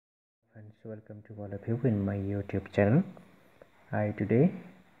welcome to all of you in my YouTube channel. Today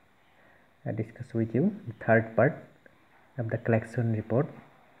I discuss with you the third part of the Klaxon report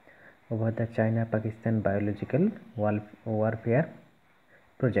over the China-Pakistan biological warfare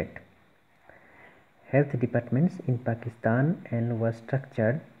project. Health departments in Pakistan and was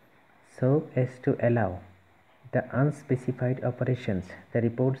structured so as to allow the unspecified operations. The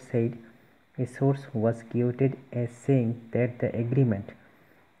report said a source was quoted as saying that the agreement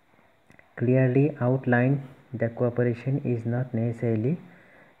clearly outlined the cooperation is not necessarily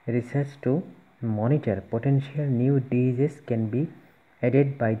research to monitor potential new diseases can be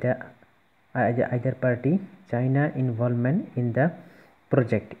added by the either party. China involvement in the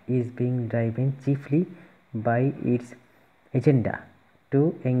project is being driven chiefly by its agenda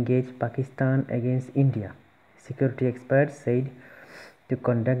to engage Pakistan against India. Security experts said to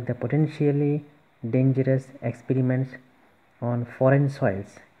conduct the potentially dangerous experiments on foreign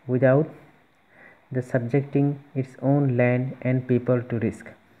soils without the subjecting its own land and people to risk.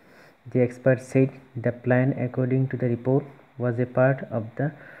 The experts said the plan, according to the report, was a part of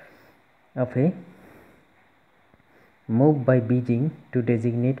a move by Beijing to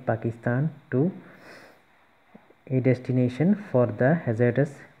designate Pakistan to a destination for the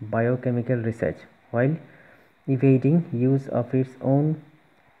hazardous biochemical research, while evading use of its own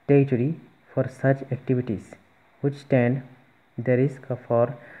territory for such activities, which stand the risk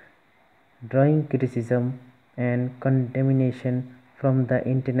for drawing criticism and condemnation from the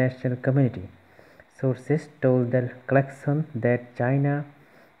international community. Sources told the Klaxon that China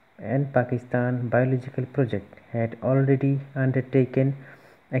and Pakistan biological project had already undertaken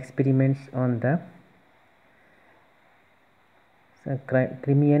experiments on the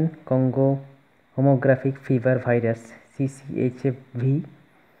Crimean Congo homographic fever virus CCHFV,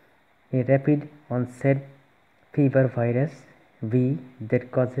 a rapid onset fever virus V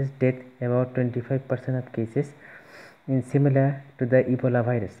that causes death about 25% of cases in similar to the Ebola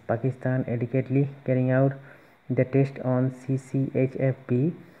virus. Pakistan adequately carrying out the test on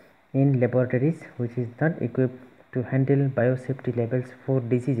CCHFV in laboratories which is not equipped to handle biosafety levels for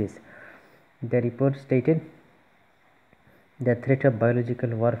diseases. The report stated the threat of biological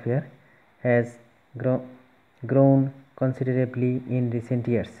warfare has grown considerably in recent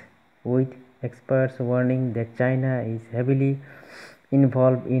years, with experts warning that China is heavily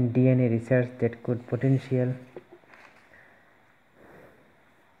involved in DNA research that could potential,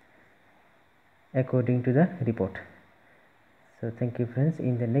 according to the report. So thank you friends.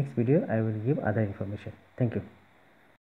 In the next video I will give other information. Thank you.